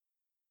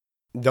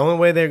the only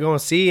way they're going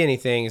to see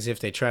anything is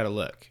if they try to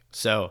look.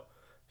 So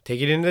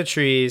take it into the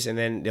trees, and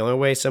then the only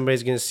way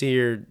somebody's going to see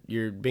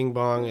your bing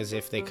bong is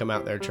if they come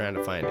out there trying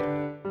to find it.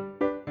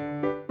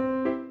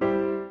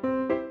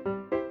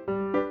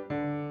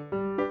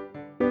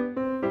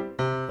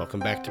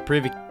 Welcome back to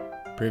Privy.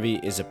 Privy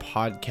is a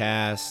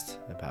podcast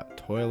about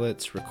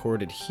toilets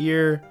recorded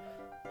here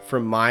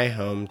from my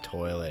home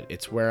toilet.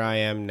 It's where I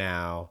am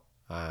now.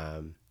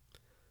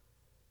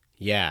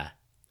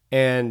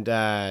 And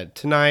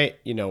tonight,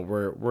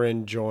 we're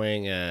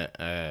enjoying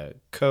a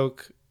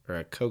Coke or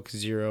a Coke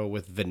Zero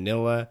with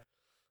vanilla.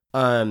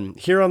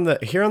 Here on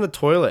the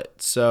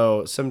toilet.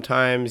 So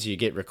sometimes you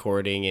get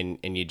recording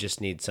and you just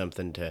need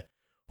something to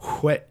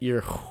whet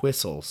your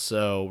whistle.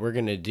 So we're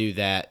gonna do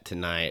that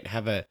tonight.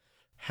 Have a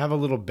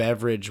little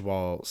beverage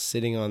while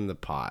sitting on the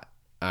pot.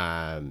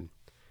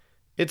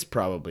 It's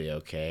probably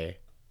okay.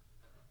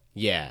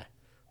 Yeah,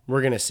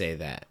 we're gonna say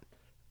that.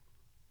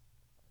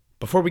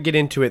 Before we get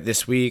into it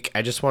this week,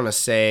 I just want to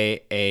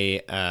say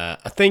a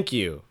thank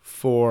you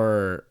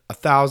for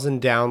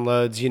 1,000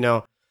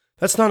 downloads.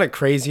 That's not a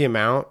crazy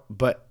amount,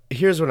 but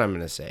here's what I'm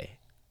gonna say.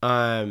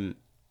 That's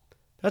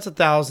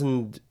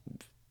 1,000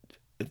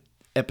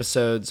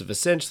 episodes of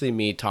essentially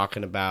me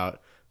talking about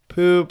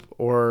poop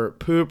or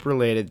poop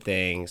related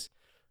things.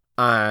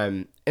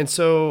 And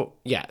so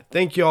yeah,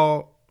 thank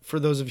y'all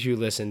for those of you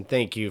who listen.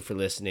 Thank you for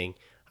listening.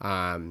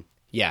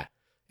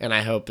 And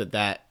I hope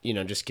that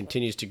just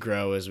continues to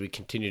grow as we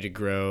continue to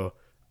grow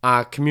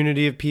a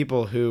community of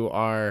people who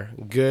are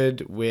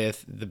good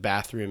with the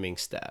bathrooming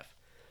stuff.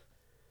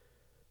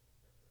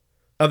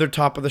 Other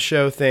top of the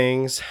show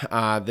things,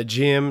 the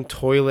gym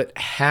toilet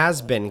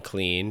has been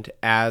cleaned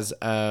as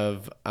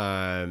of,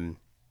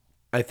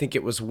 I think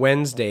it was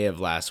Wednesday of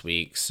last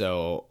week.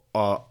 So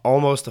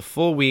almost a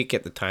full week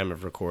at the time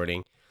of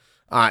recording.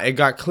 It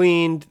got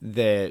cleaned,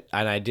 and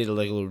I did a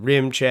little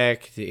rim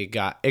check. It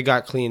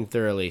got cleaned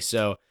thoroughly.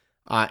 So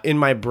in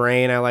my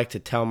brain, I like to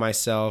tell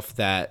myself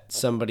that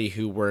somebody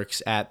who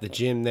works at the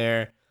gym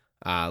there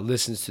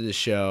listens to the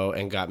show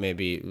and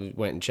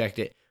went and checked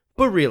it.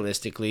 But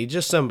realistically,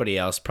 just somebody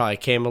else probably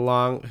came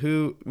along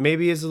who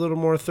maybe is a little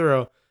more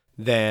thorough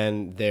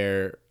than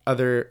their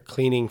other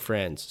cleaning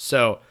friends.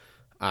 So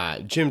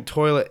gym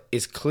toilet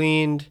is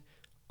cleaned.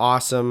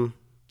 Awesome.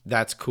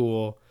 That's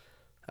cool.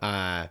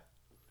 Fun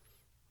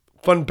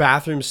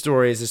bathroom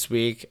stories this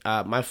week.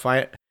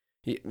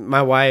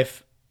 My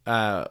wife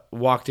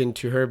walked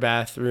into her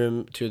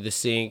bathroom to the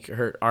sink,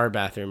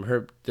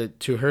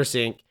 to her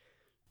sink,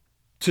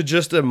 to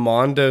just a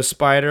Mondo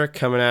spider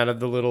coming out of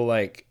the little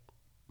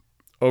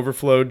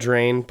overflow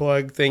drain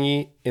plug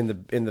thingy in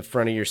the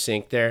front of your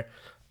sink there.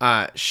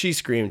 She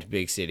screamed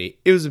big city.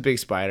 It was a big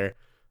spider.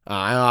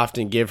 I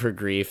often give her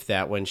grief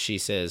that when she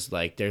says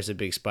there's a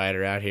big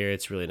spider out here,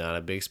 it's really not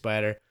a big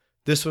spider.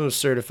 This one was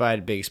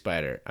certified big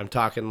spider. I'm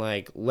talking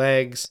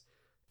legs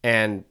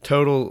and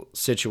total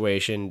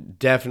situation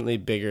definitely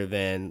bigger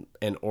than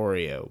an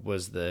Oreo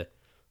was the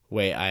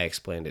way I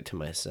explained it to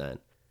my son.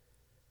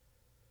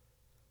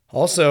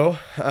 Also,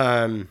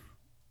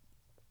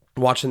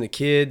 watching the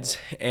kids,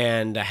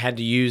 and I had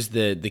to use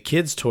the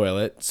kids'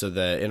 toilet. So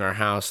in our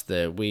house,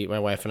 my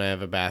wife and I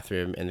have a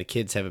bathroom, and the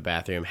kids have a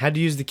bathroom. Had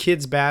to use the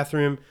kids'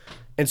 bathroom,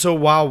 and so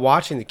while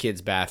watching the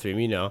kids'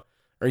 bathroom,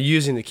 or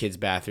using the kids'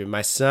 bathroom,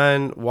 my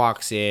son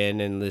walks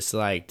in and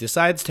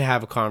decides to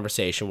have a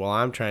conversation while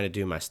I'm trying to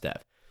do my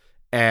stuff,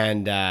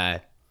 and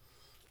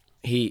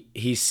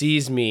he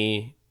sees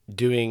me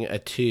doing a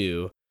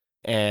 2,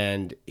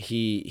 and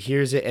he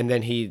hears it, and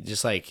then he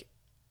just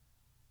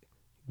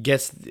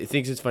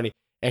thinks it's funny,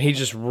 and he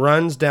just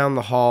runs down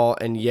the hall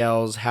and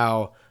yells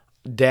how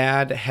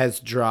Dad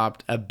has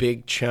dropped a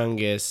big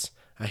chungus,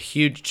 a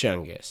huge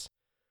chungus.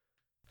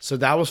 So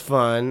that was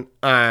fun.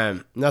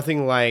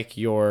 Nothing like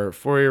your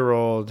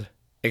 4-year-old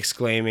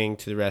exclaiming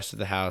to the rest of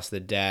the house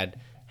that Dad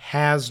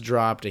has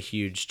dropped a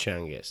huge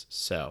chungus.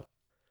 So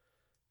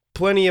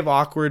plenty of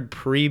awkward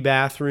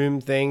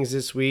pre-bathroom things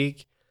this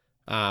week,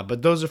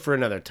 but those are for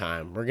another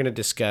time. We're going to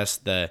discuss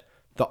the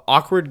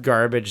awkward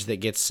garbage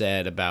that gets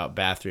said about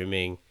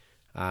bathrooming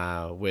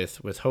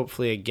with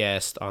hopefully a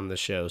guest on the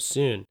show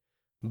soon.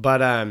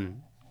 But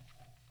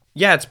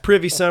it's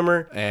Privy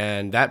Summer,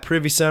 and that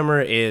Privy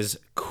Summer is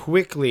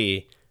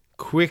quickly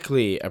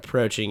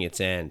approaching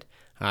its end.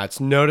 It's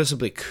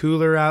noticeably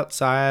cooler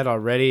outside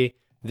already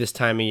this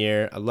time of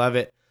year. I love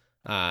it.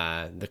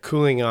 The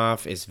cooling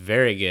off is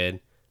very good,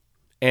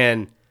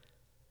 and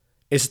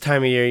it's the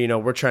time of year,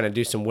 we're trying to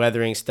do some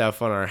weathering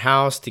stuff on our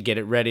house to get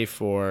it ready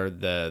for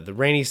the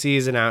rainy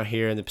season out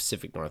here in the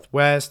Pacific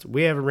Northwest.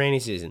 We have a rainy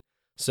season,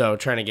 so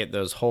trying to get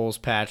those holes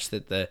patched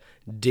that the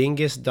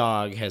dingus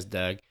dog has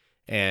dug,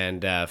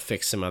 and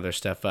fix some other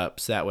stuff up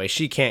so that way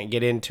she can't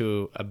get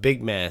into a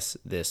big mess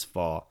this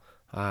fall.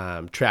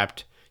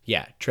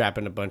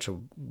 Trapping a bunch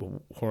of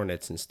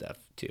hornets and stuff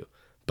too.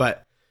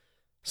 But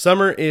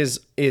summer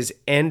is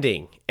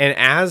ending, and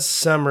as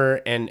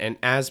summer and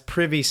as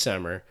Privy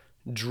Summer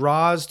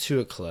draws to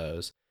a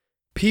close,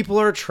 people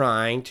are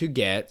trying to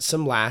get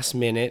some last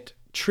minute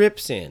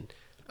trips in.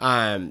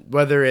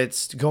 Whether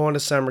it's going to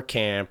summer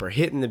camp or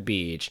hitting the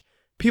beach,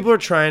 people are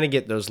trying to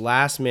get those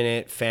last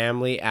minute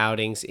family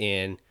outings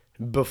in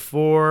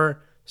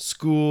before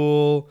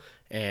school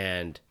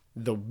and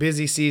the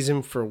busy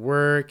season for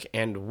work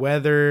and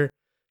weather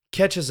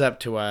catches up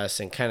to us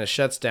and kind of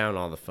shuts down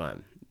all the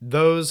fun.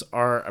 Those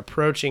are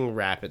approaching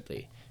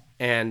rapidly.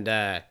 And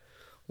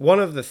one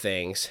of the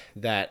things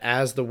that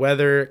as the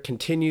weather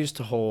continues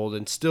to hold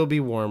and still be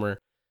warmer,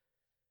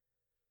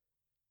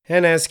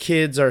 and as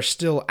kids are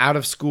still out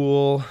of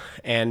school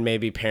and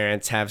maybe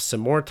parents have some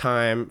more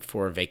time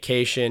for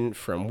vacation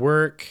from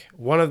work,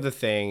 one of the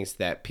things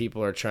that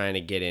people are trying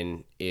to get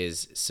in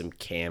is some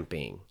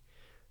camping.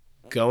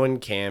 Going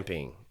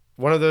camping.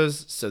 One of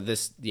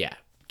those,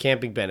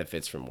 camping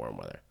benefits from warm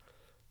weather.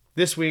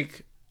 This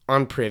week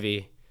on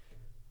Privy,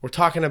 we're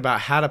talking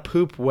about how to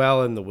poop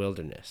well in the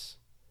wilderness.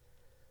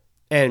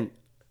 And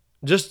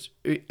just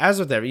as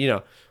with every,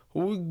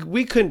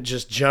 we couldn't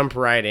just jump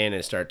right in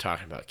and start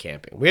talking about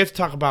camping. We have to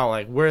talk about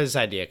like where does this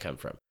idea come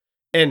from.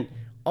 And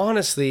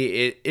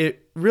honestly,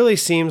 it really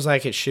seems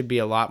like it should be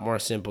a lot more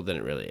simple than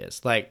it really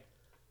is. Like,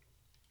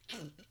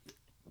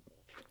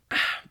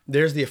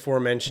 there's the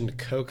aforementioned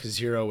Coke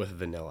Zero with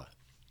vanilla.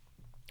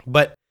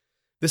 But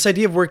this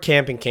idea of where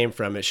camping came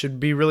from, it should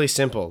be really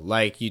simple.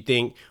 Like you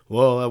think,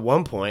 well, at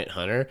one point,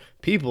 Hunter,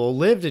 people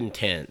lived in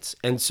tents.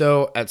 And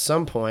so at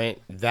some point,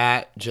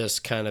 that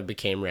just kind of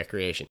became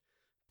recreation.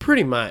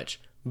 Pretty much.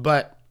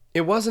 But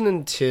it wasn't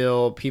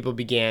until people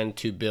began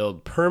to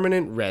build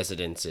permanent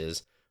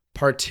residences,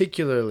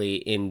 particularly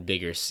in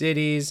bigger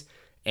cities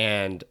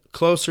and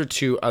closer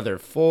to other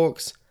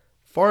folks,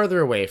 farther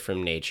away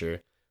from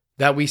nature,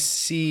 that we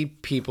see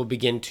people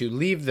begin to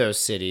leave those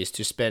cities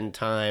to spend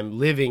time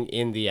living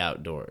in the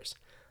outdoors.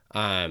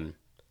 And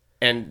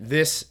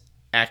this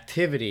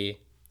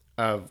activity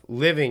of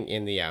living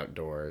in the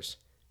outdoors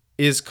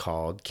is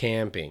called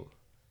camping.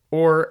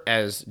 Or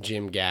as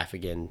Jim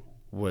Gaffigan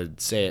would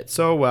say it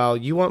so well,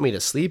 you want me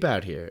to sleep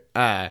out here.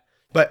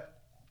 But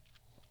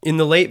in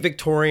the late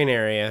Victorian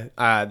area,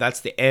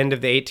 that's the end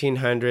of the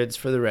 1800s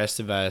for the rest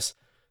of us,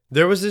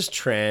 there was this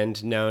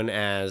trend known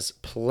as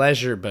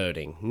pleasure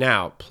boating.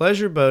 Now,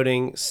 pleasure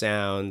boating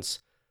sounds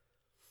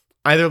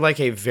either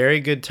like a very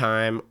good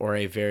time or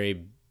a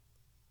very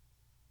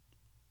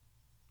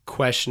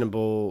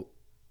questionable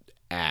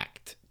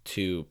act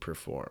to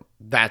perform.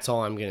 That's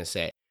all I'm going to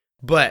say.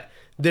 But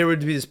there would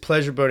be this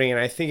pleasure boating, and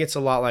I think it's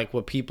a lot like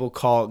what people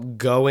call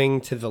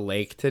going to the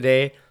lake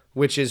today,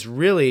 which is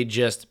really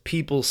just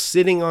people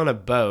sitting on a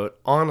boat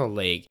on a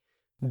lake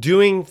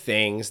doing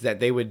things that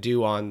they would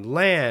do on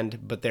land,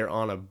 but they're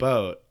on a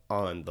boat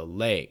on the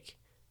lake.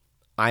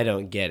 I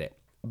don't get it.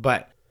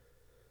 But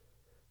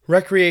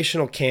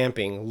recreational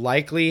camping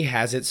likely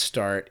has its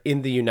start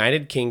in the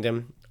United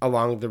Kingdom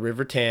along the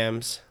River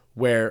Thames,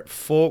 where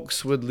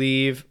folks would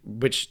leave,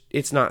 which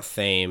it's not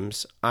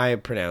Thames. I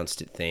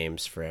pronounced it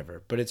Thames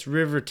forever, but it's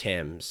River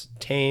Thames.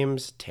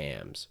 Thames.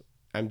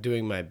 I'm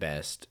doing my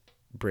best,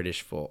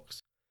 British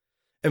folks.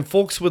 And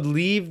folks would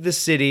leave the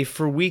city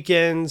for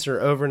weekends or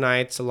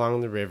overnights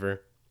along the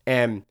river.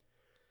 And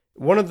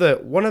one of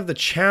the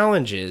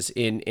challenges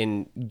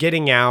in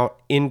getting out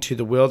into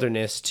the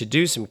wilderness to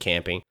do some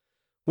camping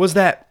was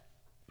that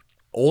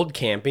old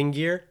camping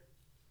gear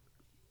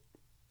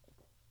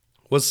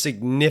was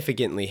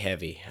significantly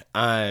heavy.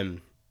 And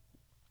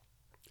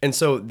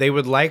so they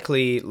would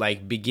likely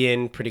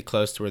begin pretty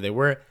close to where they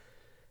were,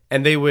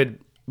 and they would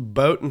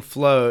boat and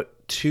float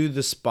to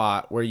the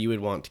spot where you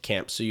would want to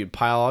camp. So you'd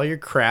pile all your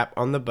crap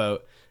on the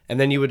boat, and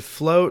then you would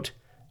float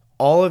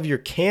all of your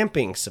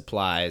camping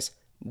supplies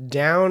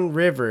down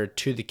river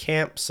to the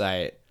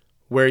campsite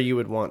where you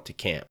would want to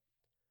camp.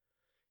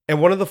 And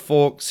one of the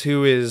folks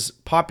who is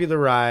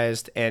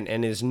popularized and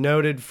is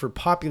noted for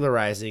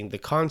popularizing the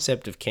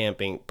concept of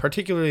camping,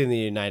 particularly in the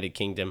United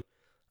Kingdom,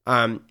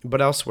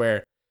 but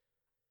elsewhere,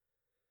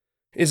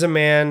 is a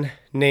man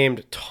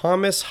named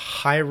Thomas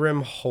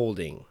Hiram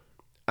Holding.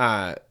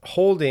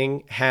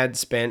 Holding had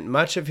spent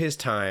much of his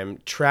time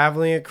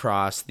traveling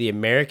across the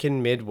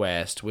American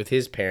Midwest with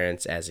his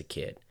parents as a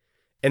kid.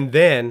 And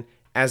then,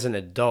 as an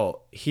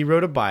adult, he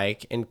rode a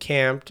bike and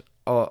camped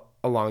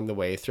along the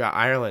way throughout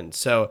Ireland.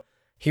 So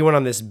he went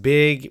on this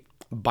big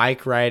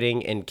bike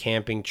riding and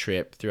camping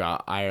trip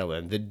throughout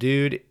Ireland. The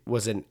dude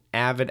was an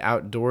avid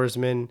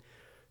outdoorsman.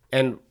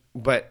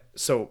 But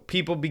so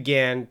people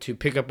began to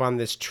pick up on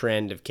this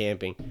trend of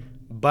camping.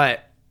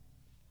 But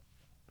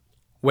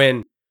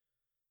when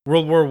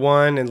World War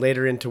I and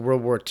later into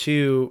World War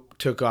II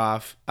took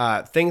off,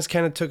 things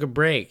kind of took a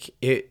break.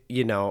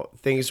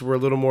 Things were a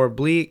little more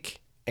bleak,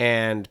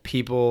 and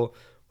people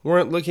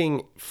weren't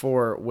looking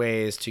for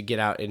ways to get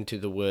out into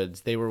the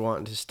woods. They were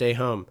wanting to stay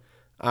home.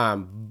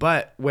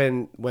 But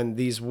when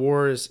these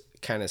wars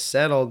kind of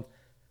settled,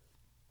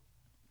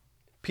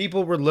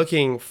 people were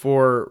looking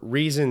for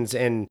reasons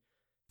and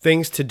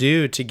things to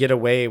do to get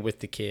away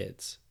with the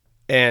kids.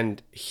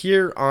 And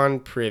here on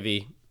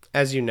Privy,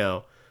 as you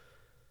know,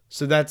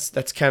 so that's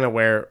kind of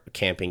where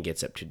camping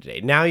gets up to today.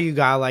 Now you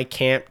got like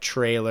camp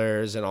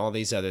trailers and all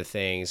these other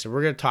things. So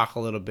we're going to talk a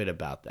little bit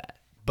about that.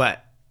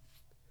 But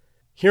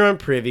here on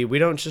Privy, we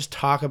don't just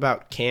talk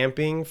about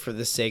camping for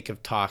the sake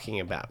of talking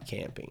about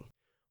camping.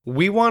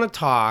 We want to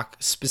talk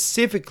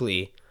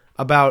specifically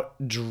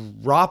about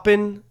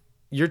dropping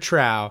your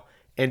trowel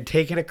and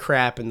taking a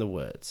crap in the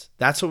woods.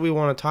 That's what we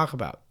want to talk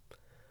about.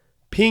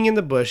 Peeing in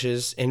the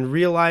bushes and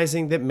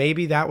realizing that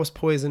maybe that was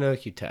poison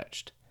oak you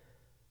touched.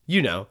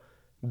 You know,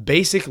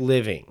 basic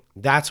living.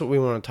 That's what we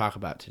want to talk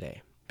about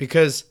today.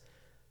 Because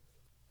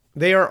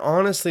they are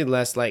honestly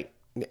less like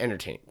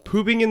entertaining.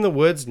 Pooping in the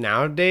woods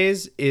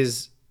nowadays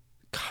is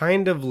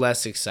kind of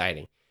less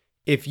exciting.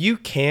 If you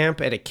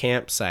camp at a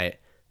campsite,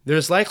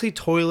 there's likely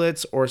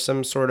toilets or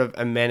some sort of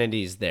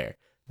amenities there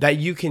that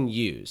you can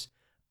use.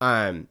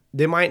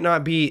 They might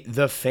not be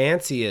the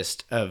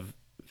fanciest of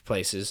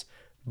places,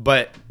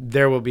 but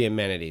there will be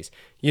amenities.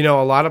 You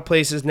know, a lot of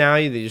places now,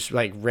 they just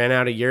like rent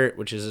out a yurt,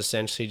 which is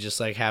essentially just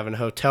like having a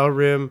hotel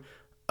room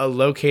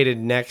located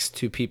next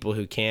to people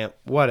who camp,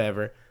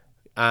 whatever.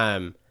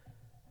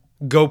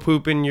 Go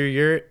poop in your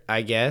yurt,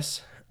 I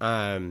guess.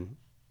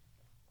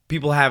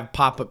 People have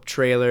pop-up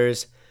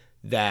trailers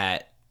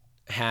that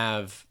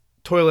have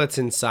toilets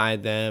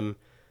inside them,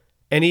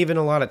 and even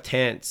a lot of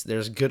tents.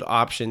 There's good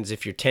options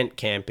if you're tent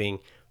camping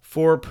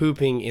for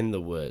pooping in the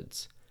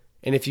woods.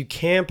 And if you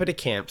camp at a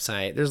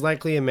campsite, there's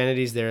likely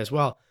amenities there as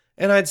well.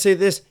 And I'd say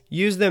this,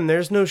 use them.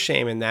 There's no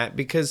shame in that,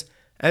 because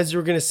as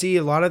you're going to see,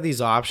 a lot of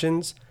these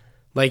options,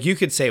 like you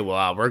could say,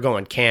 well, we're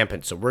going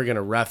camping, so we're going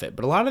to rough it.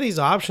 But a lot of these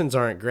options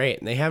aren't great,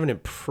 and they haven't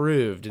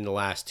improved in the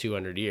last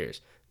 200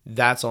 years.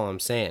 That's all I'm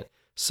saying.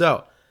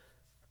 So,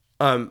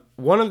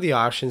 one of the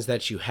options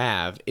that you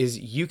have is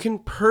you can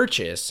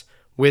purchase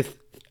with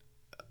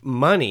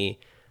money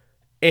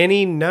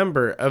any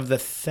number of the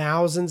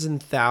thousands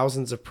and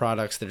thousands of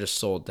products that are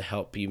sold to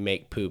help you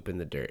make poop in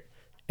the dirt.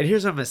 And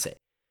here's what I'm going to say.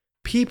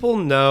 People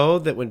know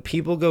that when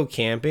people go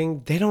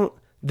camping,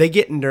 they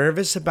get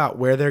nervous about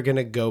where they're going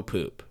to go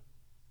poop.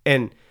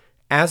 And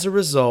as a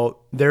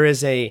result, there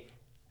is a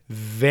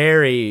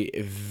very,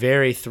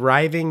 very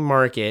thriving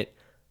market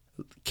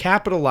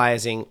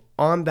capitalizing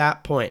on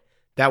that point,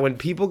 that when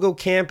people go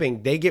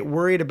camping, they get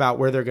worried about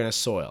where they're going to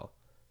soil.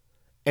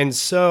 And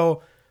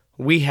so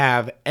we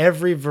have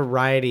every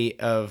variety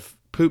of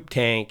poop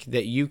tank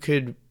that you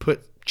could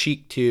put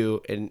cheek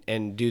to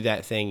and do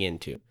that thing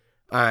into.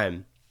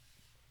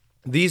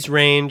 These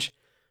range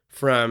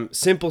from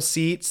simple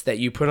seats that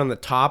you put on the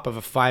top of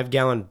a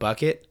 5-gallon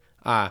bucket.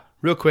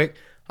 Real quick,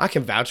 I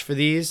can vouch for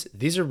these.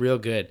 These are real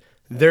good.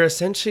 They're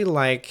essentially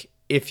like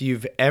if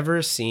you've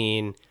ever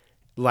seen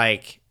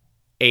like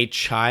a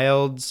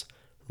child's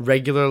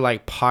regular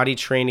like potty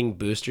training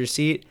booster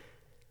seat.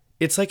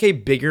 It's like a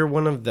bigger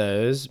one of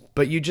those,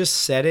 but you just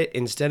set it,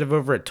 instead of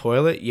over a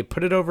toilet, you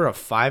put it over a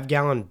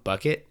 5-gallon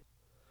bucket,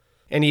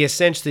 and you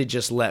essentially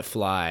just let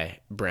fly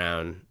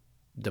brown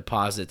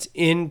deposits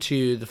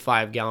into the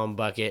 5-gallon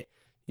bucket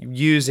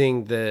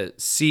using the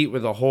seat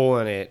with a hole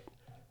in it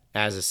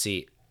as a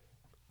seat.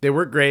 They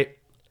work great.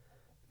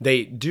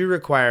 They do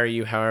require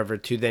you, however,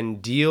 to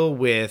then deal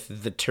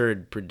with the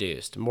turd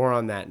produced. More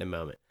on that in a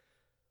moment.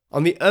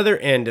 On the other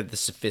end of the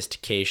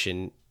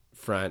sophistication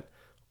front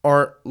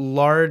are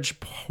large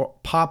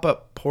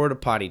pop-up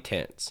porta-potty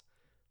tents,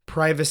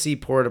 privacy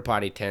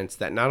porta-potty tents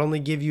that not only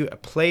give you a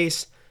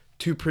place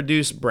to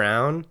produce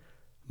brown,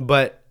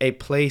 but a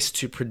place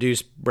to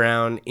produce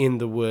brown in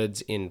the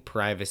woods in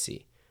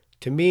privacy.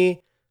 To me,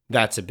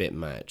 that's a bit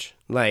much.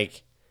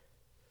 Like,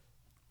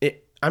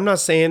 I'm not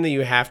saying that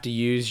you have to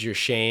use your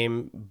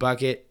shame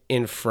bucket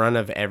in front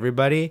of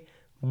everybody,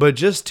 but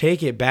just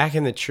take it back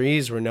in the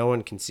trees where no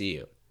one can see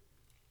you.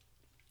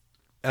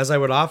 As I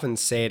would often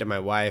say to my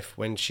wife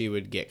when she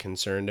would get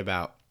concerned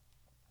about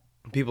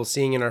people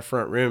seeing in our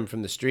front room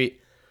from the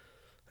street,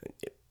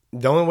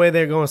 the only way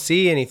they're going to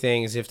see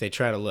anything is if they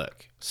try to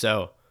look.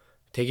 So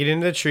take it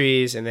into the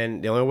trees, and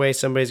then the only way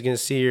somebody's going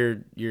to see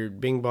your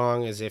bing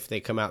bong is if they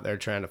come out there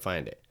trying to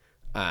find it,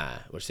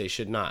 which they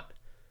should not.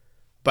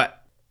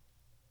 But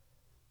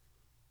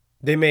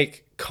they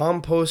make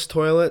compost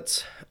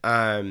toilets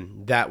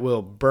that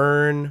will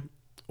burn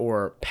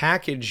or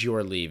package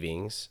your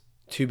leavings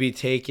to be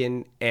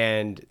taken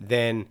and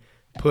then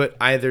put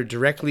either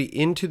directly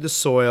into the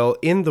soil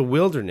in the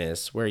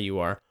wilderness where you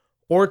are,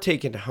 or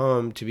taken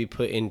home to be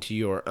put into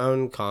your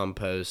own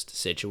compost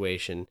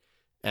situation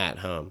at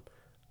home.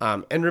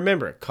 And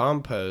remember,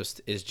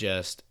 compost is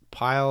just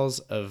piles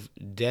of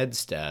dead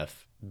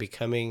stuff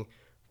becoming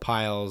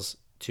piles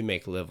to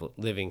make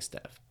living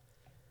stuff.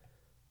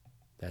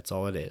 That's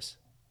all it is.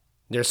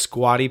 There's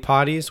squatty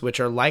potties, which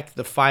are like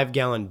the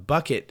 5-gallon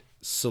bucket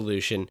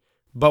solution,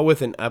 but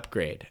with an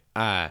upgrade.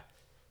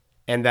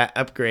 And that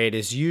upgrade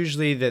is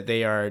usually that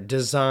they are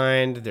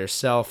designed, they're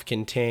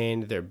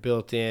self-contained, they're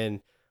built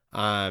in,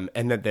 and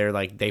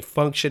that they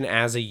function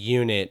as a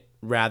unit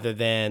rather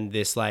than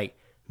this like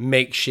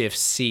makeshift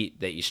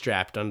seat that you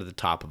strapped onto the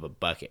top of a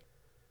bucket.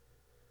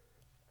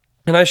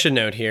 And I should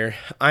note here,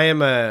 I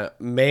am a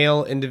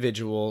male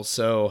individual,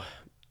 so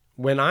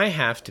when I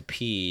have to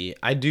pee,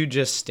 I do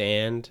just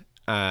stand.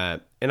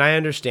 And I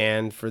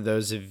understand for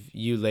those of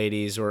you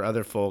ladies or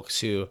other folks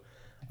who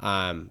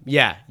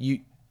Yeah,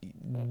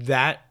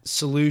 that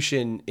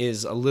solution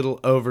is a little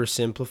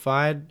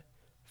oversimplified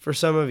for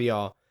some of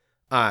y'all.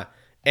 Uh,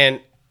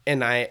 and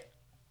I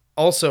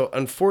also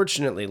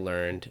unfortunately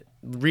learned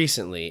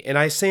recently, and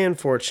I say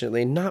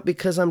unfortunately not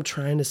because I'm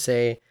trying to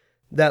say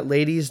that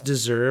ladies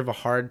deserve a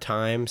hard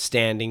time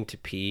standing to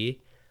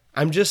pee.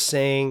 I'm just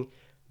saying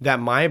that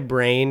my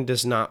brain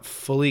does not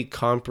fully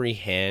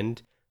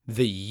comprehend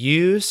the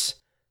use,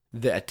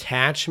 the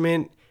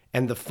attachment,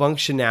 and the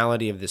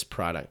functionality of this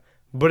product.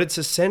 But it's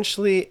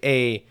essentially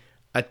a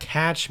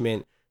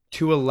attachment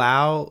to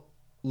allow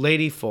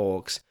lady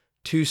folks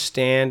to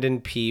stand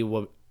and pee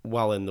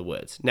while in the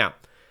woods. Now,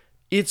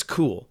 it's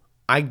cool.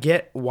 I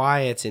get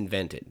why it's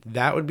invented.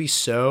 That would be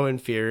so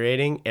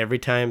infuriating every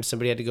time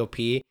somebody had to go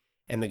pee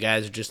and the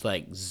guys are just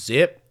like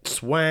zip,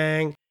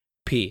 swang,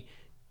 pee.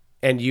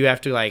 And you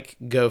have to like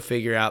go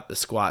figure out the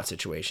squat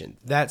situation.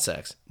 That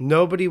sucks.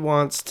 Nobody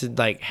wants to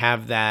like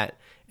have that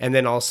and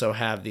then also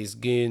have these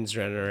goons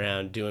running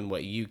around doing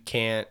what you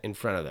can't in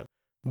front of them.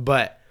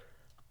 But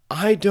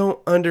I don't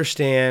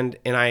understand,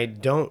 and I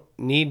don't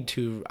need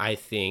to, I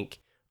think,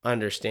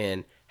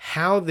 understand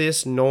how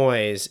this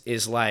noise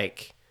is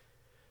like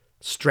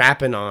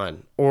strapping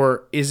on,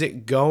 or is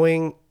it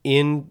going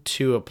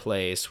into a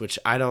place which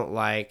I don't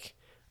like.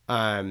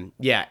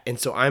 Yeah, and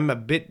so I'm a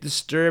bit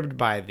disturbed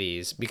by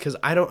these because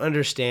I don't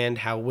understand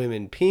how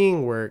women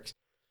peeing works,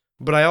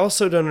 but I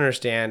also don't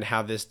understand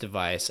how this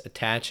device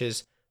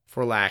attaches,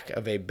 for lack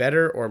of a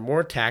better or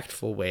more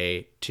tactful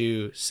way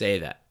to say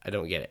that. I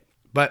don't get it.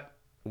 But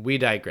we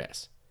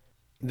digress.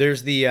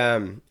 There's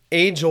the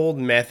age-old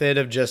method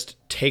of just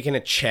taking a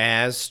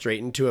Chaz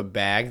straight into a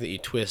bag that you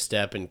twist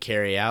up and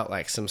carry out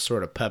like some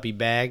sort of puppy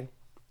bag.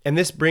 And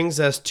this brings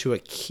us to a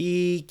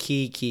key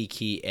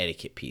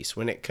etiquette piece.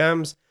 When it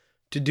comes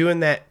to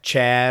doing that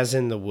Chaz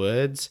in the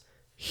woods,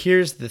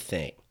 here's the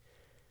thing.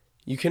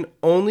 You can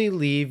only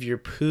leave your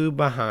poo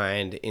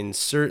behind in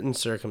certain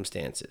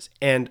circumstances,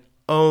 and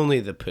only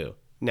the poo.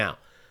 Now,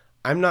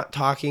 I'm not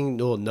talking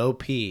no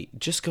pee.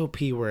 Just go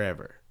pee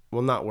wherever.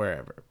 Well, not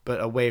wherever,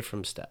 but away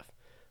from stuff.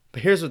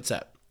 But here's what's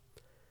up.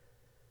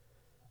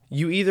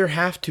 You either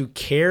have to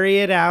carry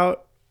it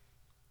out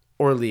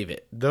or leave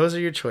it. Those are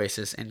your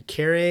choices, and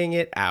carrying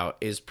it out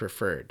is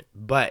preferred.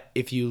 But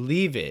if you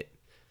leave it,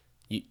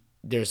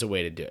 there's a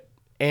way to do it.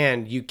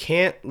 And you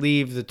can't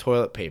leave the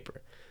toilet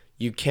paper.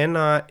 You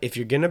cannot, if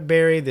you're going to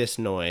bury this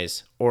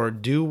noise or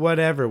do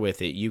whatever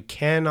with it, you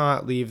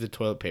cannot leave the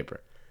toilet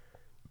paper.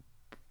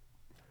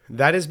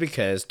 That is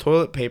because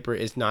toilet paper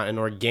is not an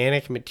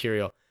organic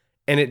material,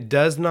 and it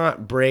does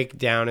not break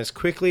down as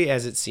quickly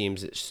as it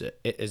seems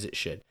it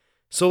should.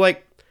 So,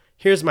 like,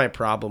 here's my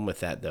problem with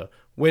that, though.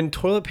 When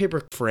toilet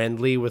paper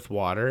friendly with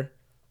water,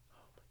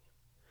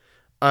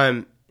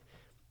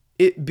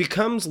 it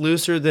becomes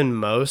looser than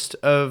most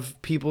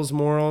of people's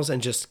morals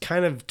and just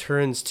kind of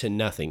turns to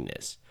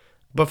nothingness.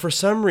 But for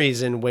some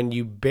reason, when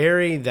you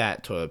bury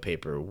that toilet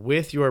paper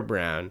with your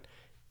brown,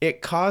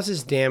 it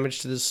causes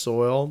damage to the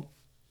soil,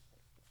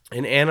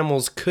 and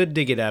animals could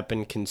dig it up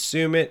and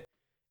consume it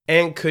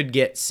and could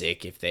get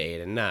sick if they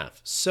ate enough.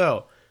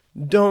 So,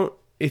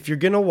 if you're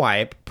going to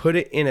wipe, put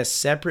it in a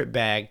separate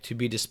bag to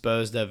be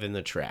disposed of in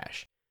the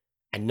trash.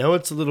 I know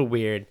it's a little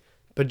weird,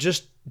 but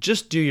just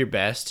do your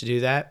best to do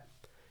that.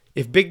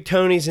 If Big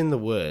Tony's in the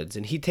woods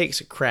and he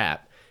takes a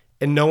crap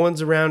and no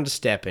one's around to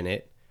step in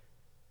it,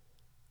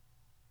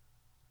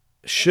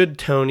 should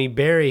Tony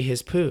bury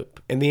his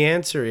poop? And the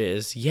answer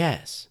is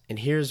yes. And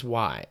here's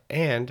why.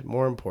 And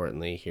more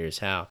importantly, here's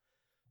how.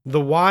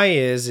 The why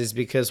is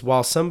because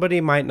while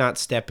somebody might not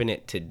step in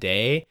it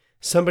today,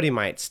 somebody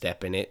might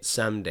step in it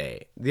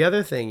someday. The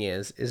other thing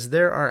is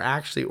there are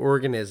actually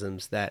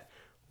organisms that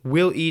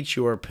will eat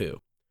your poo.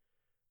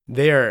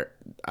 They are,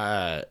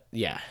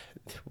 yeah.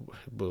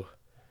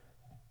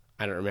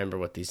 I don't remember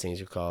what these things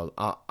are called.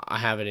 I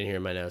have it in here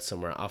in my notes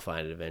somewhere. I'll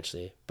find it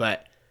eventually.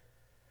 But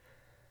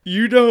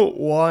you don't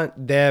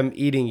want them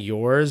eating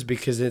yours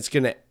because it's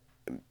going to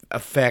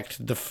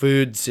affect the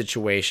food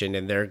situation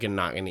and they're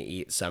not going to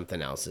eat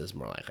something else's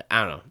more likely.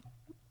 I don't know.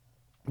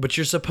 But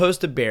you're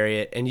supposed to bury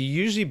it, and you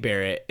usually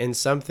bury it in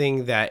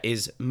something that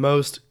is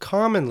most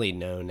commonly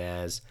known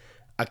as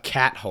a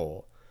cat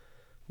hole.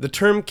 The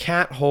term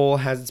cat hole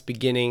has its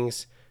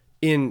beginnings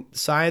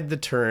inside the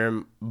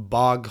term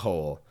bog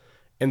hole.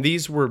 And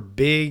these were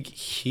big,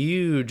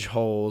 huge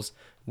holes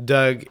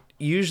dug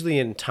usually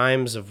in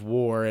times of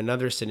war and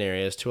other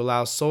scenarios to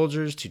allow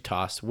soldiers to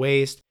toss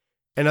waste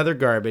and other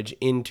garbage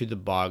into the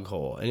bog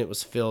hole, and it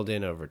was filled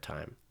in over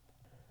time.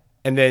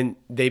 And then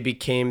they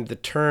became the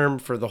term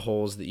for the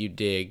holes that you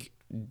dig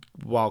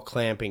while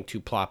clamping to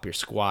plop your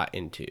squat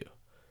into.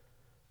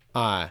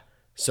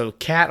 So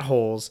cat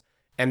holes,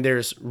 and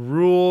there's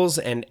rules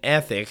and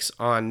ethics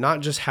on not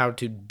just how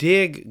to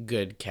dig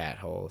good cat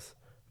holes,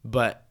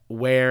 but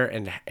where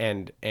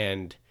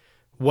and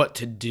what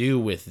to do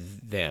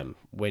with them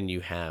when you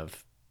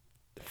have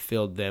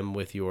filled them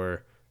with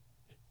your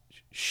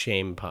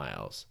shame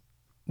piles.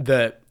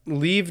 The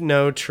Leave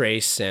No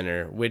Trace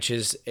Center, which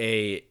is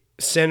a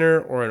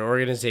center or an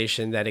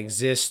organization that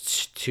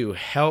exists to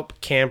help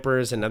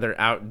campers and other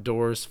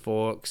outdoors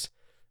folks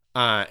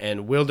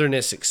and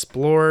wilderness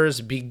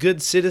explorers be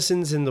good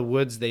citizens in the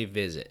woods they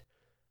visit.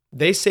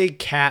 They say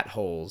cat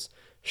holes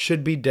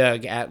should be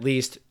dug at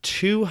least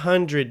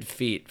 200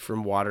 feet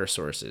from water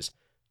sources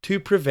to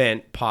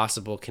prevent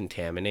possible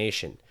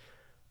contamination.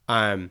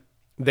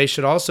 They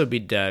should also be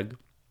dug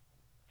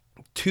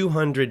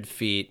 200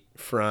 feet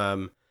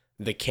from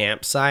the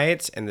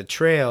campsites and the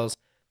trails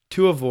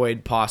to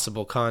avoid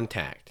possible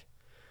contact.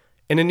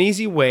 In an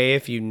easy way,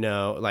 if you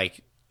know,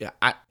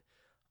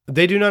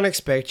 they do not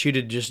expect you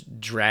to just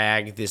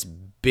drag this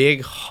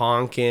big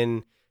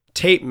honking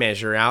tape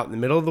measure out in the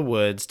middle of the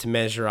woods to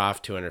measure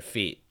off 200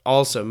 feet.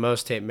 Also,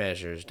 most tape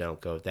measures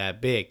don't go that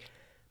big.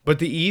 But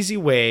the easy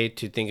way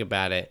to think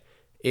about it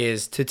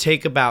is to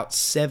take about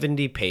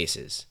 70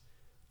 paces.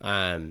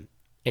 And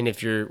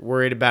if you're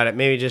worried about it,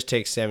 maybe just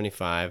take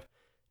 75.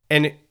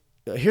 And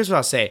here's what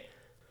I'll say.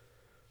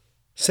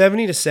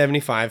 70 to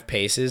 75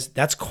 paces,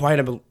 that's quite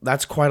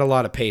a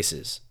lot of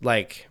paces.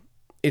 Like,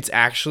 it's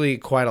actually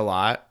quite a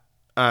lot.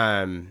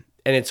 And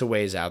it's a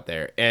ways out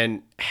there.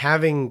 And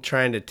trying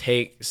to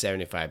take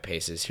 75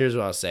 paces, here's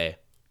what I'll say.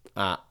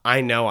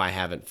 I know I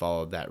haven't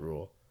followed that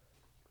rule.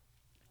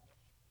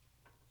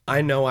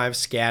 I know I've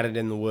scattered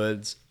in the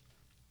woods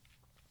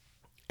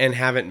and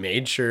haven't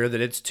made sure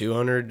that it's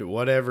 200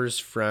 whatever's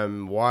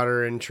from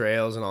water and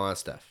trails and all that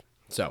stuff.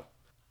 So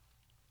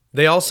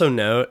they also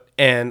note,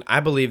 and I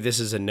believe this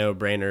is a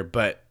no-brainer,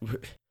 but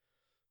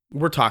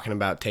we're talking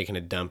about taking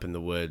a dump in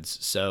the woods.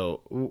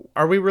 So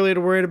are we really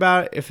worried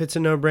about if it's a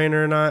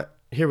no-brainer or not?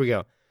 Here we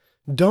go.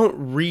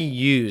 Don't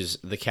reuse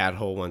the cat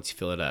hole once you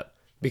fill it up,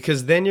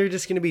 because then you're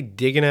just going to be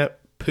digging up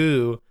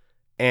poo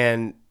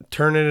and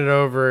turning it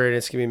over, and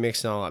it's going to be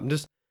mixing all up.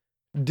 Just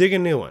dig a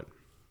new one.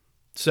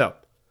 So,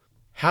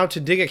 how to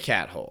dig a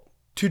cat hole.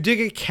 To dig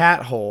a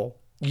cat hole,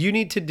 you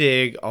need to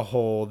dig a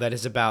hole that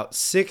is about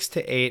 6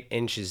 to 8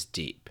 inches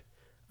deep.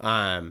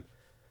 So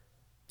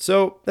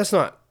that's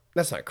not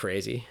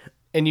crazy.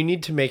 And you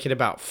need to make it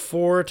about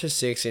 4 to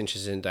 6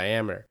 inches in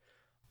diameter.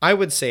 I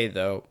would say,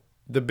 though,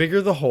 the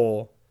bigger the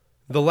hole,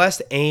 the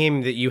less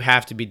aim that you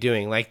have to be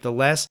doing. Like, the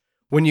less,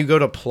 when you go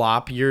to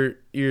plop your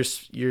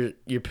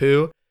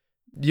poo,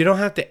 you don't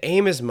have to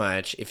aim as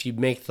much if you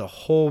make the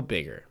hole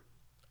bigger.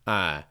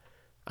 I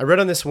read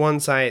on this one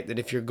site that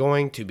if you're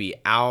going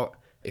out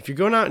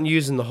and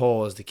using the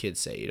hole, as the kids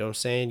say, you know what I'm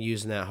saying,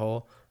 using that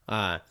hole,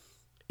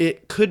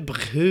 it could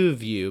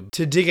behoove you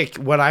to dig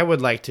what I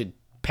would like to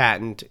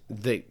patent,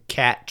 the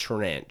cat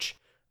trench.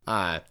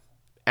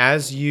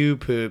 As you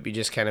poop, you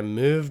just kind of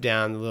move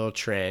down the little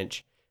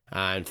trench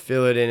and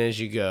fill it in as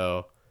you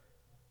go.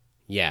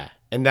 Yeah,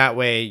 and that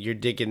way you're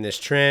digging this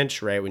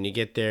trench right when you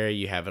get there.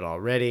 You have it all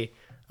ready.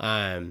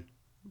 And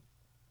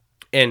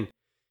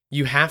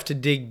you have to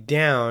dig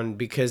down,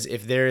 because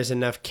if there is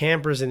enough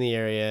campers in the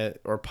area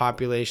or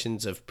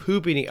populations of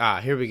pooping,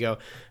 here we go,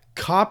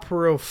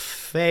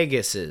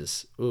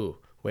 coprophaguses. Ooh,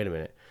 wait a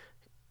minute.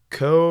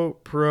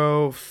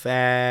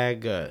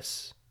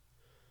 Coprophagus.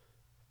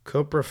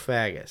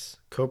 Coprophagus.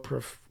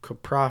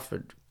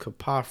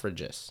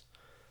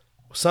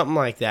 Something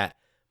like that.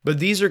 But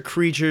these are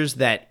creatures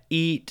that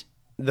eat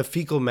the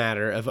fecal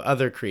matter of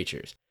other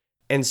creatures.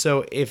 And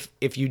so if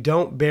you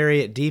don't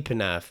bury it deep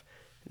enough,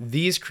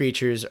 these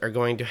creatures are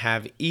going to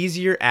have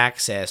easier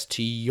access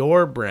to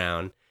your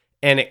brown,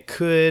 and it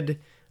could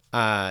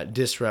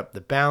disrupt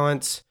the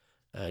balance.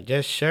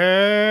 The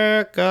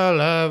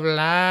circle of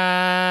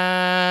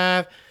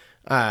life.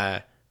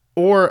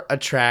 Or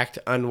attract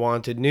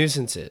unwanted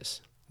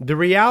nuisances. The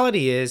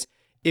reality is,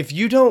 if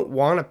you don't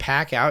want to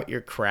pack out your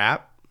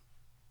crap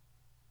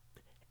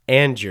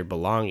and your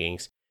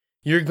belongings,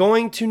 you're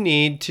going to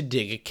need to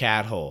dig a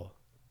cat hole.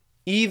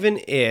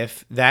 Even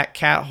if that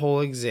cat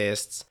hole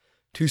exists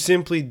to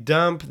simply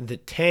dump the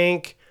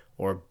tank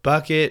or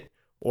bucket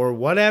or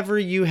whatever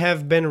you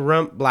have been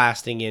rump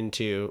blasting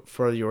into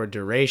for your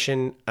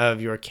duration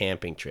of your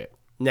camping trip.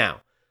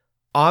 Now,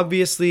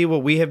 obviously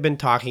what we have been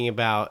talking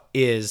about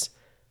is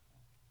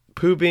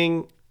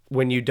pooping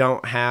when you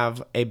don't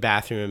have a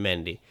bathroom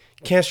amenity.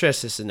 Can't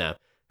stress this enough.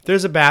 If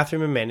there's a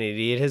bathroom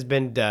amenity, it has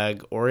been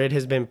dug or it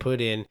has been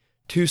put in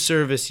to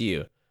service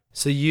you.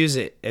 So use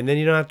it, and then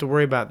you don't have to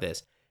worry about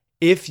this.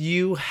 If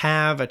you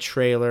have a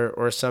trailer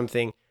or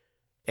something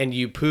and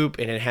you poop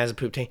and it has a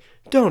poop tank,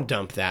 don't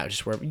dump that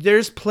just wherever.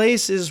 There's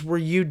places where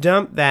you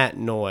dump that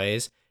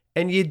noise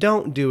and you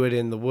don't do it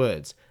in the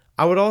woods.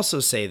 I would also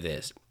say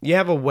this. You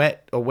have a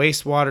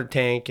wastewater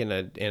tank and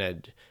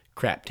a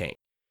crap tank.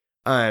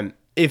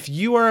 If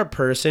you are a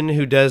person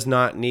who does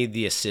not need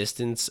the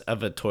assistance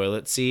of a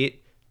toilet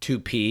seat to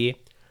pee,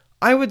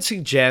 I would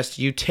suggest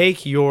you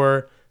take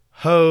your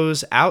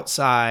hose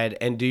outside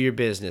and do your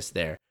business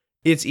there.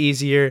 It's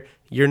easier.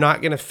 You're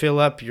not going to fill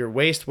up your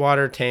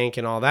wastewater tank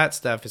and all that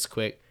stuff as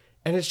quick.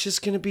 And it's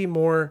just going to be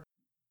more,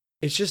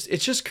 it's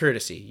just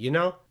courtesy, you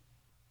know?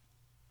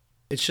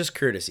 It's just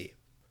courtesy.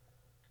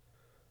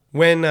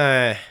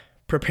 When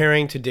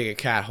preparing to dig a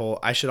cat hole,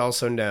 I should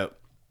also note,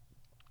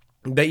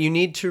 that you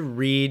need to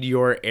read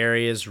your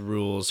area's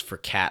rules for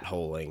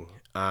catholing.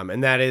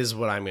 And that is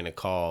what I'm going to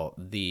call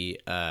the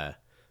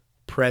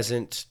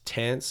present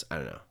tense, I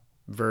don't know,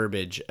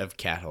 verbiage of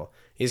cathole,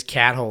 is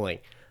catholing.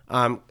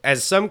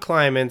 As some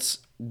climates,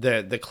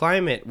 the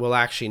climate will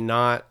actually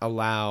not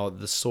allow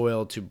the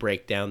soil to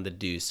break down the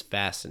deuce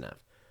fast enough.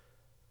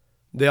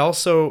 They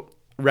also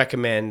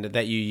recommend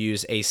that you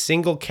use a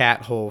single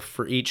cathole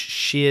for each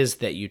shiz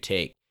that you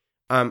take.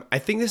 I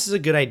think this is a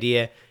good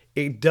idea.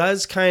 It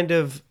does kind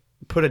of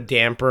put a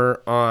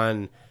damper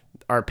on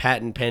our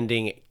patent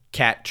pending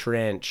cat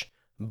trench,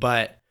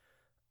 but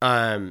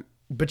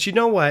you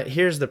know what?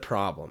 Here's the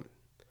problem.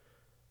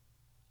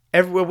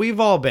 We've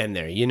all been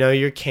there. You know,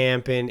 you're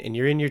camping and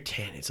you're in your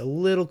tent. It's a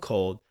little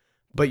cold,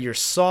 but your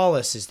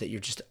solace is that you're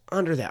just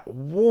under that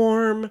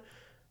warm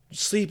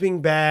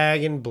sleeping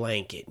bag and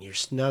blanket and you're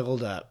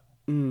snuggled up.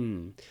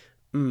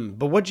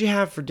 But what'd you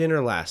have for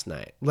dinner last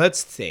night?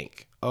 Let's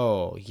think.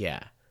 Oh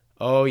yeah,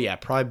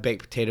 probably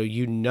baked potato.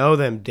 You know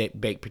them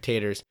baked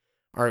potatoes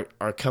are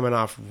coming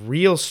off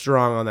real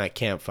strong on that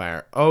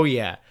campfire. Oh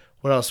yeah.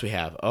 What else we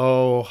have?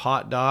 Oh,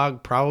 hot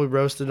dog, probably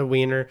roasted a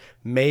wiener,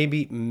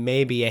 maybe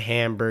a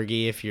hamburger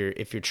if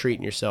you're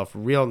treating yourself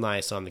real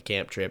nice on the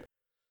camp trip.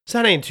 So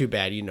that ain't too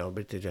bad, you know.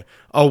 But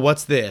oh,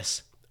 what's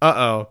this?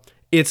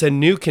 It's a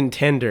new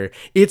contender.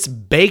 It's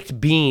baked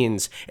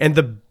beans, and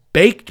the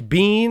baked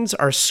beans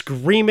are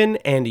screaming,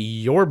 and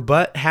your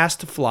butt has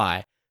to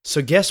fly.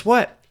 So guess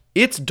what?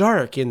 It's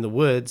dark in the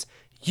woods.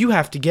 You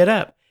have to get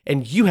up,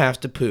 and you have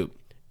to poop,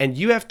 and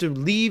you have to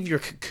leave your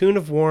cocoon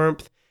of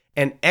warmth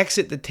and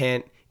exit the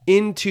tent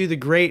into the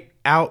great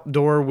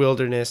outdoor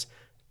wilderness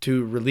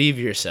to relieve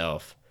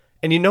yourself.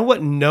 And you know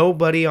what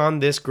nobody on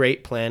this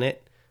great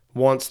planet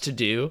wants to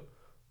do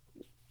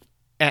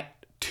at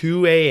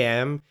 2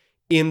 a.m.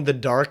 in the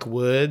dark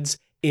woods,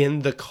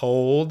 in the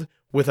cold,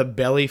 with a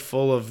belly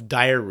full of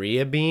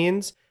diarrhea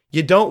beans?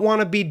 You don't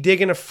want to be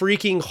digging a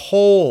freaking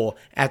hole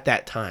at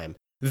that time.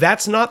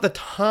 That's not the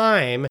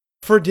time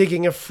for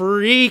digging a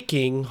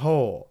freaking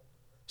hole.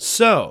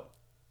 So,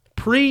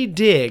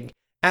 pre-dig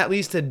at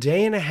least a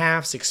day and a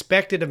half's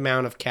expected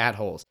amount of cat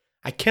holes.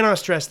 I cannot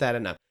stress that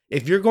enough.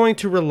 If you're going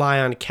to rely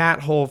on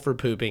cat hole for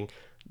pooping,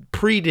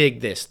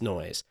 pre-dig this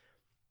noise.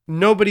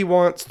 Nobody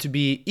wants to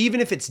be, even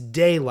if it's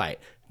daylight,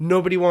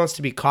 nobody wants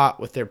to be caught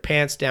with their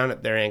pants down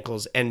at their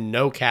ankles and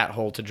no cat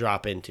hole to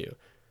drop into.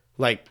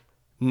 Like,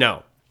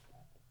 no.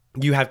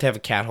 You have to have a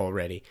cat hole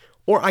ready.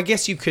 Or I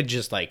guess you could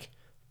just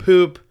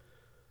poop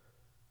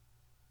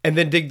and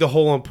then dig the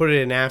hole and put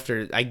it in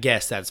after. I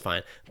guess that's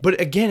fine.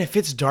 But again, if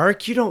it's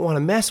dark, you don't want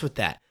to mess with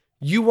that.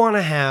 You want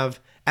to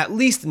have at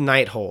least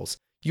night holes.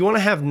 You want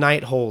to have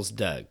night holes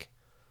dug.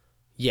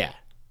 Yeah.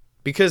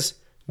 Because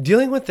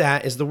dealing with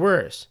that is the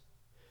worst.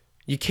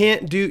 You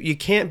can't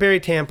bury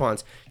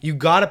tampons. You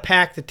got to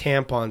pack the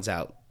tampons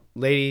out,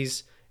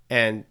 ladies.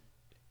 And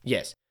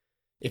yes,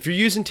 if you're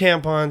using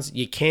tampons,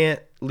 you can't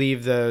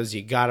leave those.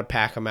 You got to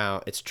pack them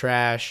out. It's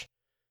trash.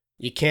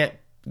 You can't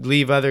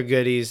leave other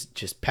goodies,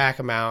 just pack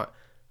them out.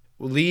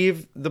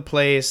 Leave the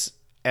place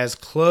as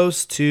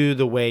close to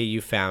the way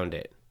you found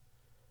it.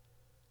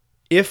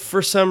 If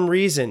for some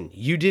reason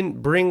you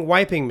didn't bring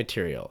wiping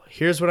material,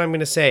 here's what I'm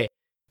going to say.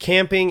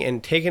 Camping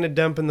and taking a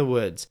dump in the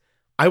woods.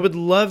 I would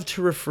love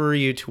to refer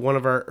you to one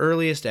of our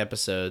earliest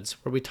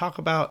episodes where we talk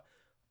about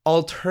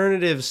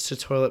alternatives to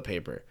toilet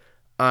paper.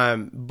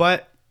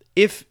 But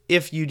if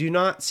you do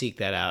not seek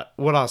that out,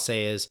 what I'll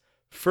say is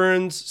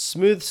ferns,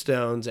 smooth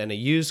stones, and a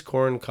used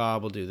corn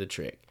cob will do the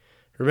trick.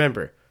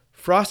 Remember,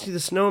 Frosty the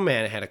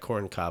Snowman had a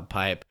corn cob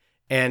pipe,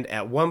 and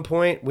at one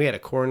point we had a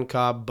corn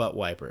cob butt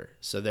wiper.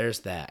 So there's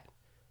that.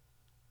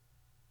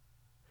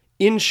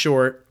 In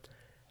short,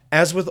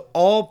 as with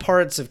all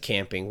parts of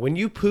camping, when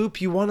you poop,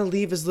 you want to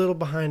leave as little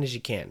behind as you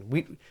can.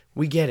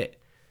 We get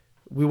it.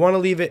 We want to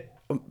leave it,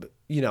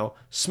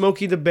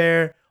 Smokey the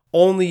Bear.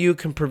 Only you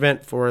can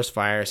prevent forest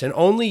fires, and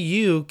only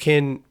you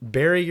can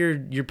bury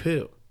your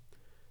poo.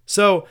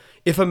 So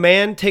if a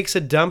man takes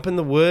a dump in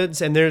the woods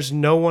and there's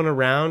no one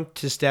around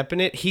to step in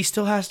it, he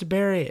still has to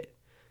bury it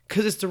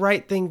because it's the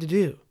right thing to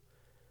do.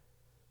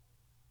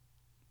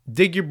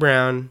 Dig your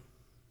brown,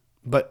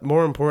 but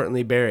more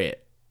importantly, bury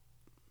it.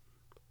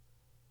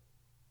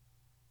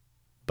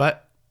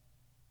 But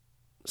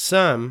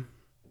some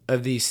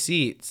of these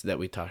seats that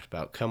we talked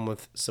about come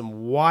with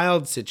some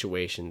wild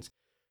situations.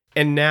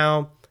 And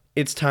now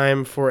it's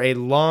time for a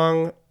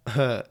long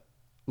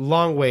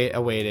way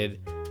awaited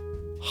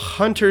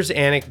Hunter's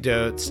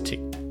Anecdotes to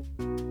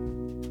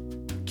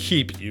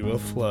keep you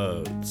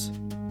afloat.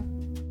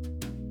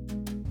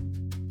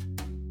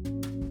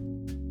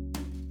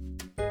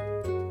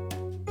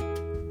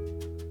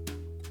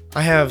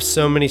 I have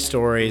so many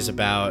stories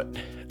about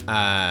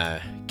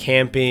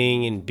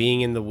camping and being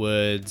in the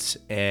woods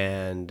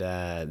and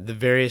the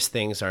various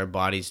things our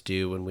bodies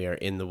do when we are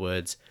in the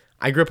woods.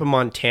 I grew up in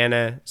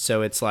Montana,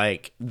 so it's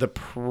like the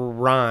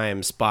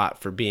prime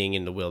spot for being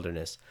in the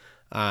wilderness.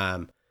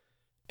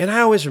 And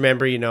I always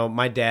remember,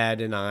 my dad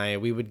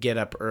and we would get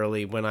up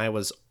early when I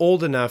was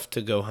old enough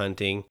to go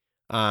hunting.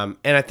 And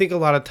I think a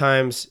lot of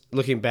times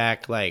looking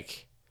back,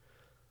 like,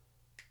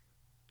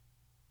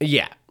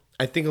 yeah,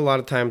 I think a lot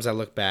of times I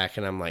look back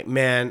and I'm like,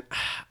 man,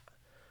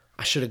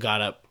 I should have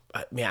got up.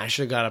 Man, I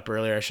should have got up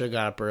earlier. I should have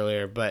got up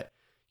earlier. But,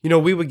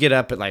 we would get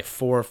up at like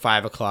 4 or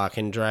 5 o'clock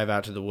and drive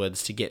out to the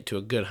woods to get to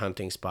a good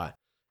hunting spot.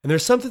 And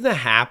there's something that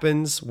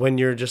happens when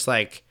you're just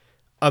like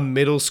a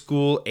middle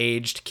school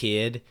aged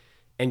kid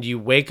and you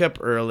wake up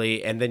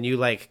early and then you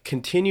like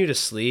continue to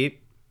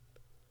sleep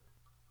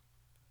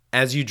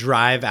as you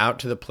drive out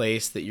to the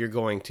place that you're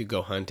going to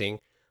go hunting.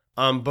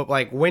 But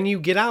like when you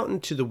get out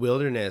into the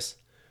wilderness,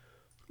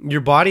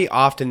 your body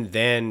often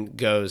then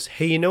goes,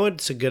 hey, you know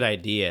what's a good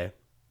idea?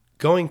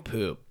 Going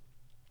poop.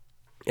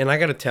 And I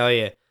got to tell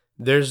you,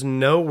 there's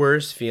no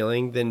worse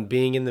feeling than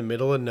being in the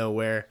middle of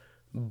nowhere,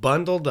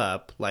 bundled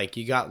up like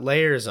you got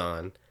layers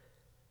on,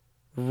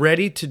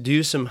 ready to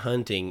do some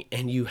hunting,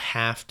 and you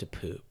have to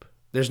poop.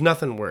 There's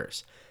nothing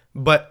worse.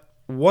 But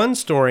one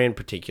story in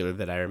particular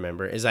that I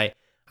remember is I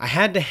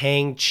had to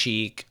hang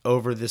Cheek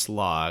over this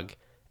log,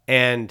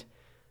 and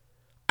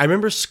I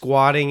remember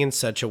squatting in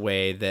such a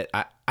way that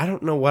I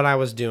don't know what I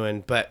was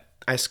doing, but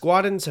I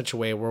squatted in such a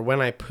way where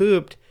when I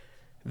pooped,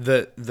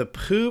 the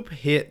poop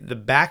hit the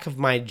back of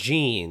my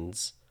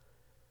jeans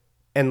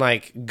and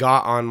like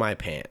got on my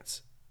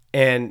pants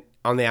and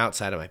on the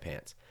outside of my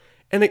pants.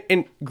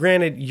 And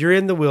granted, you're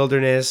in the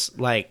wilderness,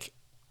 like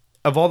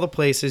of all the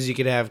places you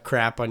could have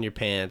crap on your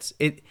pants,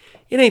 it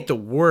ain't the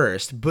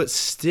worst, but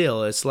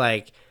still it's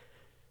like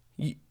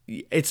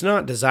it's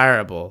not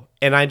desirable.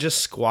 And I just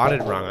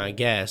squatted wrong, I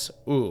guess.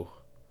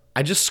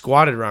 I just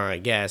squatted wrong, I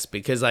guess,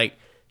 because like,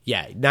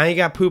 yeah, now you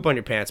got poop on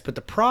your pants. But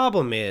the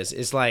problem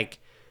is like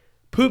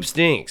poop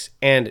stinks,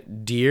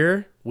 and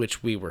deer,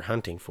 which we were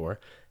hunting for,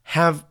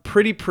 have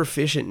pretty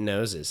proficient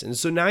noses. And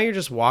so now you're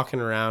just walking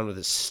around with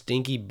a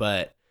stinky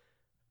butt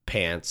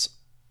pants,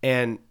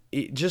 and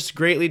it just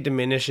greatly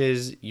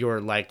diminishes your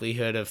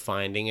likelihood of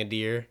finding a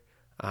deer.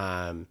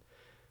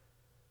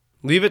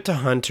 Leave it to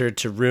Hunter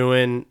to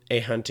ruin a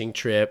hunting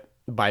trip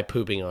by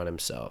pooping on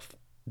himself.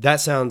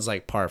 That sounds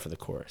like par for the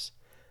course.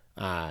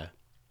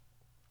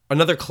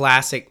 Another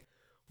classic,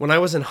 when I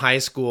was in high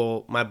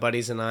school, my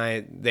buddies and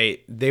I,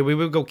 we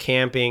would go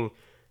camping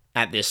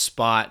at this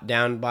spot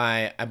down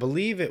by, I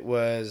believe it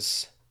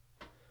was,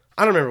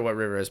 I don't remember what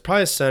river it was,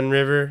 probably Sun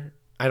River.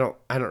 I don't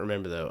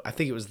remember though. I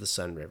think it was the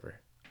Sun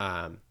River.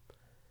 But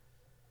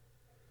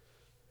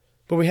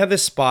we had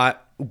this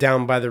spot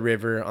down by the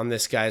river on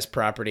this guy's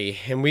property,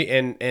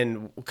 and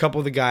and a couple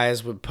of the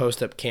guys would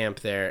post up camp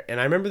there. And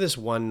I remember this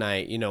one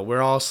night,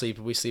 we're all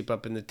sleeping. We sleep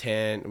up in the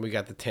tent, and we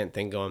got the tent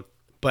thing going.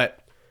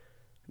 But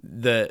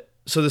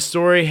so the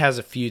story has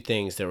a few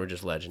things that were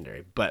just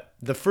legendary. But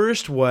the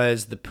first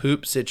was the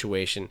poop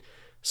situation.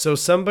 So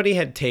somebody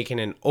had taken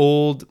an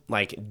old,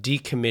 like,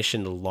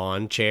 decommissioned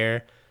lawn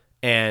chair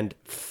and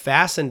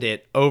fastened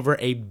it over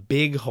a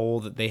big hole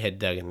that they had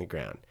dug in the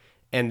ground.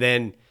 And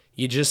then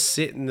you just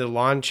sit in the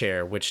lawn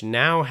chair, which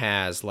now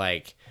has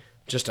like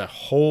just a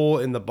hole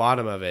in the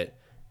bottom of it,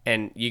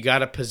 and you got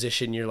to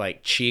position your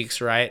like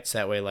cheeks right so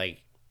that way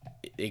like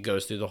it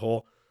goes through the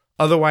hole.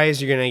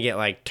 Otherwise, you're going to get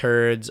like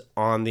turds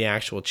on the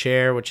actual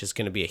chair, which is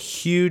going to be a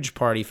huge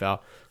party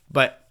foul.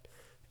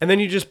 And then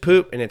you just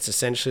poop, and it's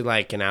essentially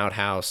like an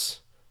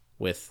outhouse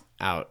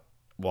without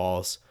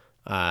walls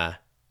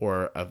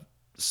or a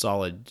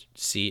solid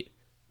seat.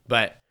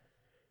 But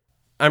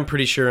I'm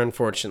pretty sure,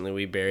 unfortunately,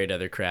 we buried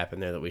other crap in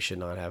there that we should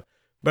not have.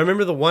 But I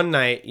remember the one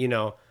night,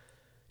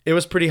 it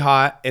was pretty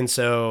hot, and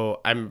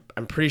so I'm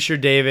pretty sure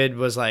David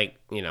was like,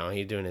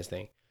 he's doing his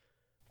thing.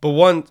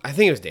 But I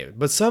think it was David,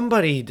 but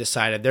somebody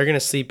decided they're going to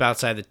sleep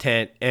outside the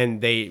tent,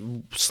 and they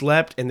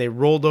slept, and they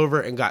rolled over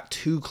and got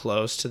too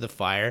close to the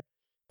fire.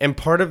 And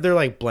part of their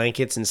like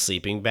blankets and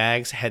sleeping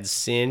bags had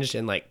singed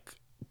and like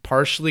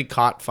partially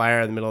caught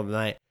fire in the middle of the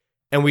night,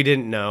 and we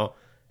didn't know.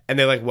 And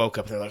they like woke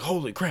up, and they're like,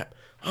 holy crap.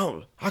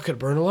 Oh, I could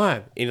burn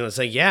alive. It's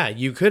like, yeah,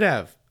 you could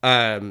have.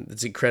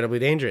 It's incredibly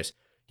dangerous.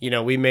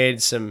 We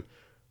made some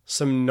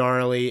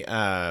gnarly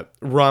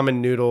ramen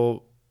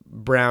noodle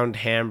browned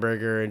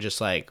hamburger and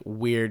just like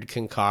weird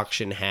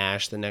concoction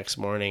hash the next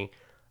morning.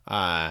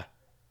 Yeah.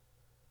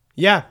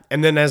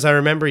 And then as I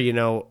remember,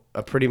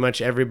 pretty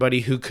much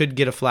everybody who could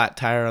get a flat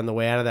tire on the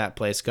way out of that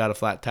place got a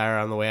flat tire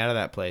on the way out of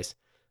that place.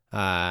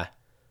 But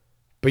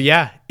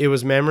yeah, it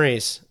was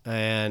memories.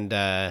 And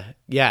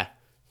yeah.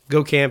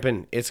 Go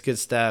camping. It's good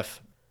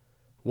stuff.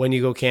 When you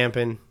go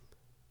camping,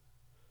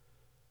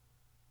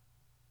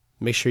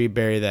 make sure you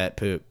bury that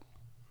poop.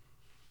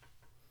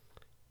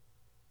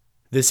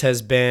 This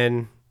has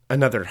been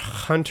another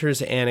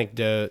Hunter's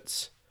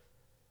Anecdotes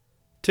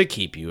to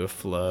keep you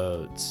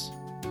afloat.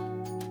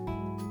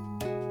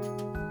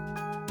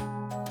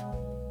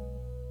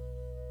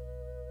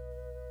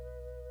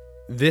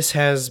 This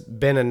has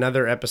been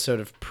another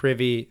episode of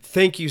Privy.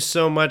 Thank you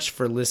so much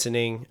for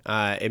listening.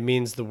 It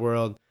means the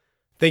world.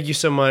 Thank you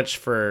so much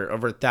for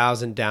over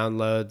 1,000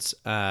 downloads.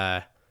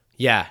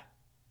 Yeah,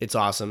 it's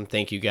awesome.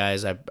 Thank you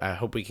guys. I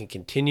hope we can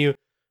continue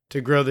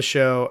to grow the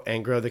show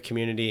and grow the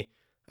community.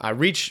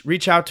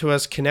 reach out to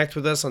us, connect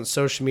with us on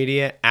social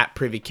media at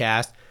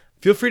PrivyCast.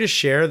 Feel free to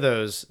share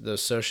those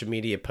social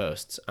media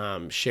posts.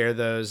 Share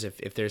those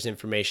if there's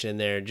information in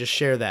there. Just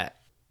share that.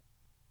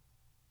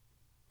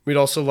 We'd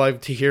also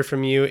like to hear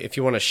from you. If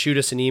you want to shoot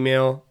us an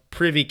email,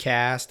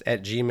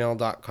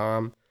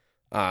 privycast@gmail.com.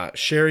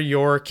 Share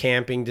your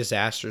camping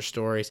disaster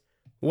stories,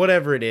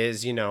 whatever it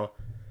is,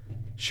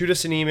 shoot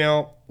us an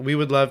email. We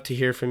would love to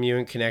hear from you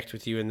and connect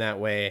with you in that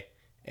way.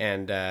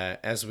 And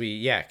as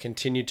we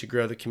continue to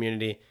grow the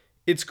community,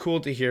 it's cool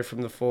to hear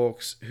from the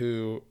folks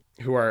who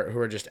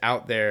are just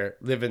out there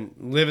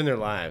living their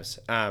lives.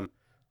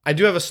 I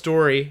do have a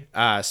story.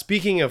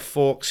 Speaking of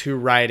folks who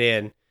write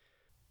in,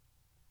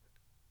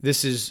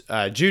 this is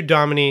Jude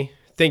Domini.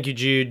 Thank you,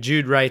 Jude.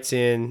 Jude writes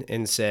in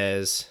and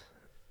says,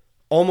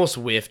 almost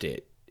whiffed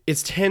it.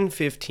 It's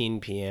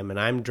 10:15 p.m. and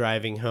I'm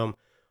driving home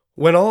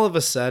when all of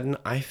a sudden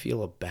I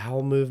feel a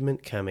bowel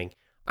movement coming.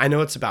 I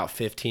know it's about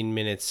 15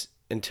 minutes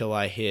until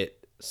I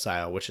hit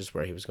Sile, which is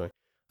where he was going.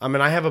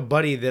 And I have a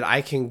buddy that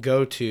I can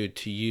go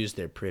to use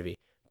their privy.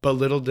 But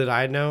little did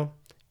I know,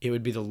 it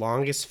would be the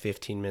longest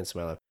 15 minutes of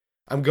my life.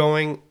 I'm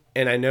going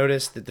and I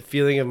notice that the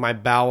feeling of my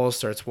bowels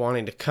starts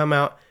wanting to come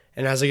out.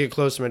 And as I get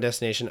closer to my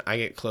destination, I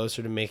get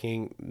closer to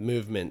making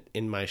movement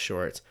in my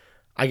shorts.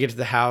 I get to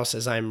the house.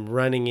 As I'm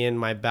running in,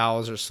 my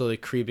bowels are slowly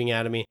creeping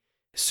out of me.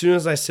 As soon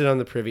as I sit on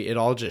the privy, it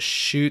all just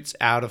shoots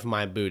out of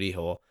my booty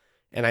hole.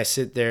 And I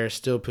sit there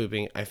still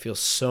pooping. I feel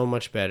so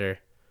much better.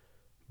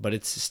 But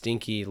it's a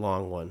stinky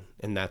long one.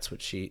 And that's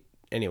what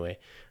anyway.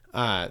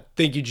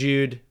 Thank you,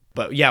 Jude.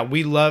 But yeah,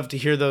 we love to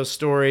hear those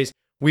stories.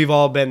 We've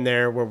all been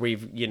there where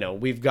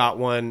we've got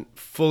one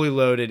fully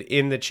loaded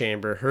in the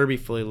chamber, Herbie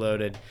fully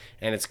loaded,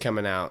 and it's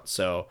coming out.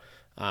 So,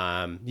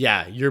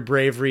 your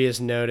bravery is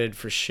noted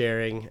for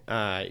sharing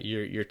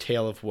your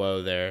tale of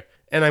woe there.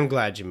 And I'm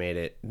glad you made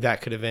it.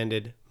 That could have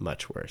ended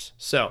much worse.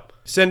 So,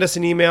 send us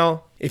an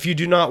email. If you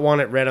do not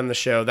want it read on the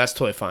show, that's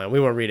totally fine. We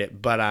won't read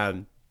it. But,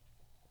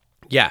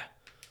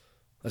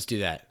 let's do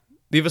that.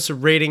 Leave us a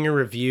rating or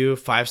review.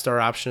 5-star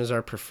option is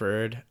our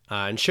preferred.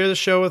 And share the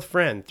show with a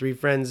friend. 3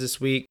 friends this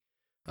week.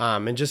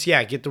 And just,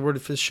 get the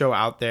word for the show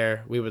out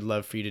there. We would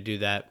love for you to do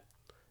that.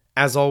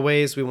 As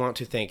always, we want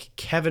to thank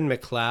Kevin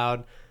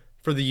MacLeod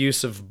for the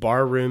use of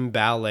Barroom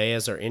Ballet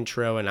as our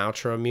intro and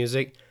outro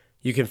music.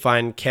 You can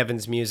find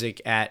Kevin's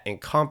music at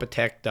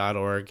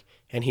incompetech.org,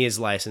 and he is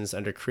licensed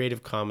under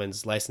Creative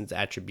Commons License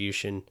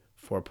Attribution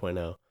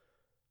 4.0.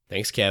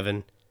 Thanks,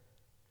 Kevin.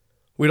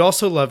 We'd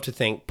also love to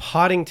thank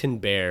Poddington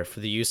Bear for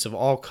the use of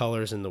All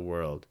Colors in the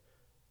World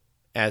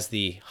as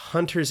the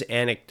Hunter's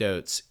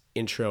Anecdotes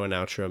intro and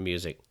outro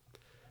music.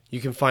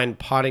 You can find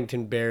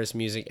Poddington Bear's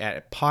music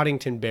at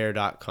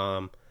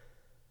poddingtonbear.com.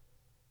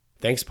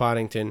 Thanks,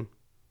 Poddington.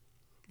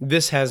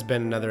 This has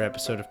been another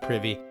episode of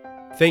Privy.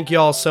 Thank you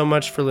all so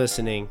much for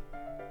listening.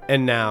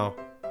 And now,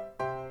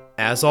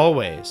 as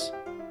always,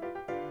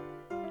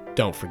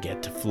 don't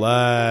forget to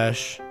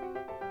flush.